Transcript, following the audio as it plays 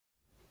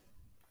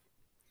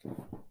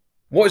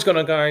What is going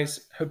on,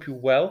 guys? Hope you're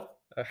well.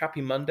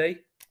 Happy Monday,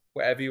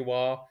 wherever you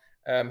are.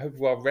 Hope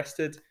you are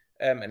rested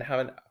and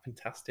having a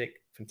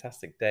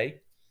fantastic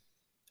day.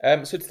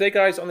 So today,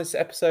 guys, on this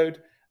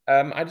episode,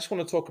 I just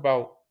want to talk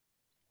about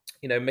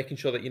making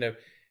sure that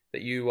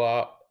that you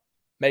are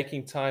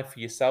making time for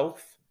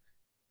yourself.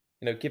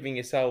 Giving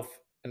yourself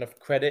enough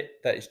credit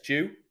that is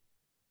due,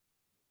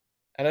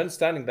 and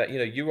understanding that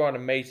you are an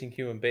amazing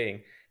human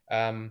being,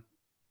 um,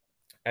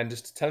 and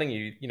just telling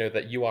you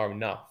that you are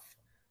enough.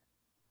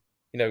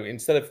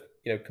 Instead of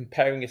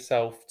comparing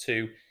yourself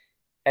to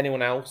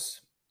anyone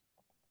else,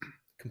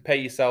 compare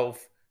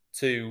yourself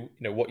to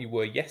what you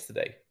were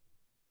yesterday.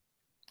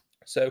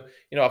 So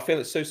I feel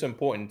it's so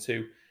important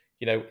to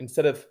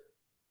instead of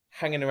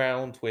hanging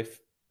around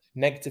with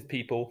negative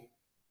people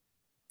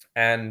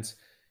and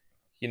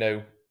you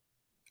know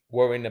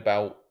worrying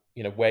about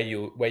where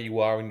you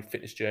are in your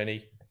fitness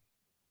journey,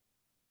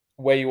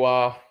 where you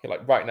are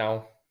like right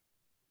now.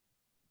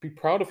 Be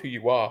proud of who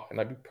you are, and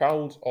like be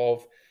proud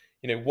of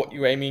what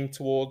you're aiming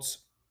towards,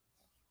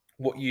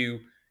 what you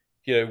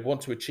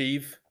want to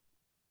achieve.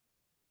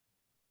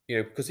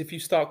 Because if you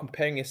start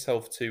comparing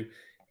yourself to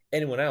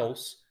anyone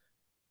else,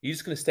 you're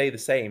just going to stay the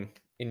same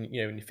in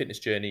your fitness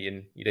journey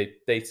and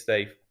day to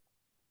day.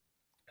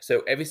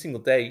 So every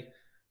single day,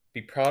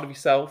 be proud of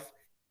yourself.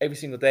 Every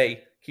single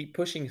day, keep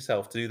pushing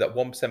yourself to do that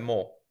 1%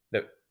 more.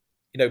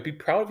 Be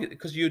proud of it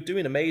because you're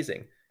doing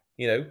amazing.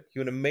 You're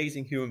an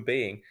amazing human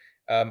being,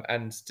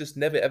 and just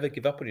never ever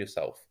give up on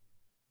yourself.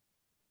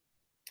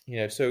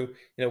 So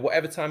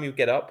whatever time you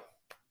get up,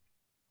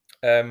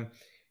 um,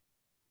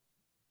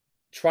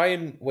 try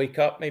and wake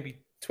up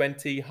maybe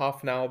 20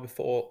 half an hour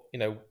before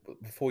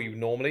you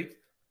normally,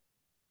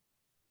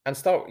 and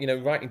start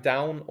writing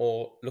down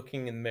or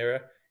looking in the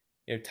mirror,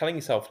 telling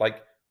yourself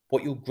like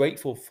what you're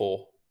grateful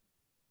for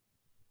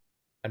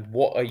and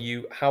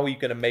how are you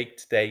going to make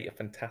today a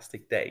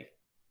fantastic day.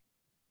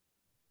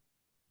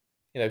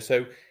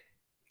 So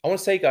I want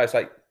to say, guys,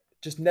 like,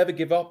 just never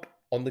give up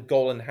on the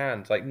goal in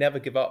hand. Like, never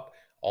give up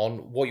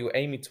on what you're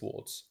aiming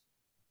towards,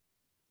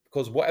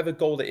 because whatever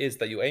goal it is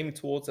that you're aiming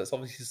towards, that's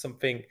obviously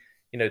something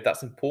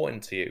that's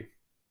important to you.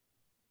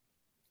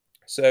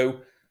 So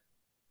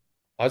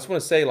I just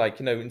want to say, like,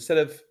 instead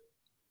of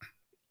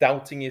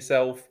doubting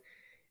yourself,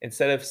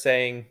 instead of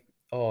saying,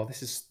 "Oh,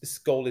 this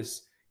goal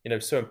is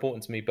so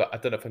important to me, but I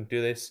don't know if I can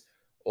do this,"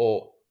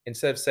 or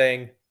instead of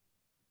saying,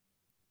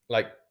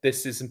 like,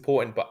 "This is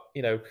important, but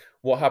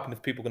what happens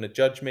if people are going to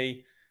judge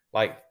me?"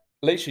 Like,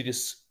 literally,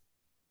 just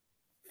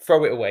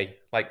throw it away.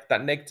 Like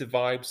that negative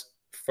vibes,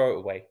 throw it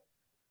away.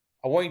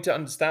 I want you to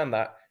understand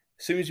that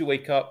as soon as you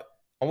wake up,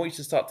 I want you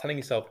to start telling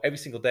yourself every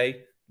single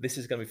day, "This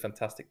is going to be a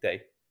fantastic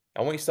day."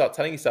 I want you to start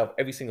telling yourself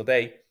every single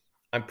day,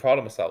 "I'm proud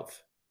of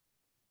myself."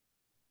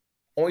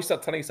 I want you to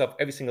start telling yourself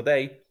every single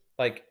day,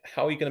 like,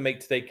 how are you going to make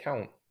today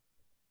count?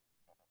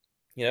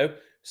 You know?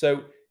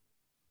 So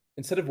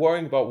instead of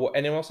worrying about what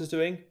anyone else is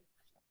doing,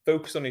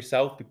 focus on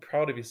yourself, be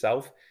proud of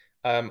yourself,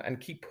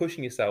 and keep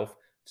pushing yourself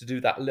to do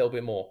that a little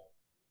bit more.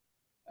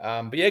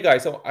 But yeah,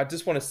 guys, so I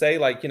just want to say,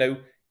 like,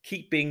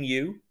 keep being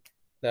you,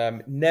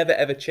 never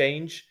ever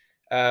change,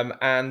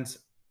 and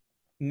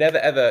never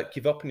ever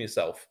give up on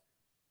yourself.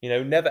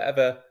 Never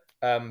ever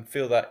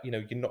feel that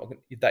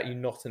you're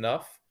not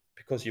enough,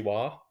 because you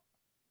are,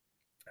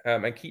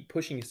 and keep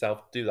pushing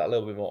yourself to do that a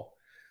little bit more.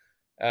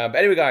 But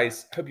anyway,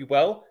 guys, hope you're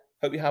well.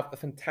 Hope you have a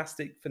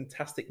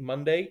fantastic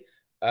Monday,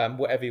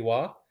 wherever you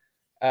are.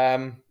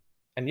 And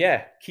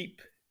yeah,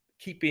 keep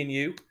being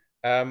you,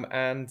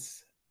 and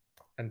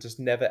just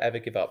never ever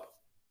give up.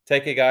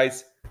 Take care,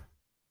 guys.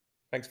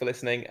 Thanks for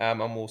listening. And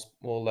we'll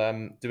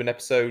do an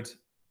episode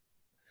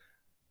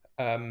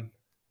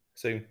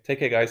soon. Take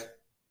care, guys.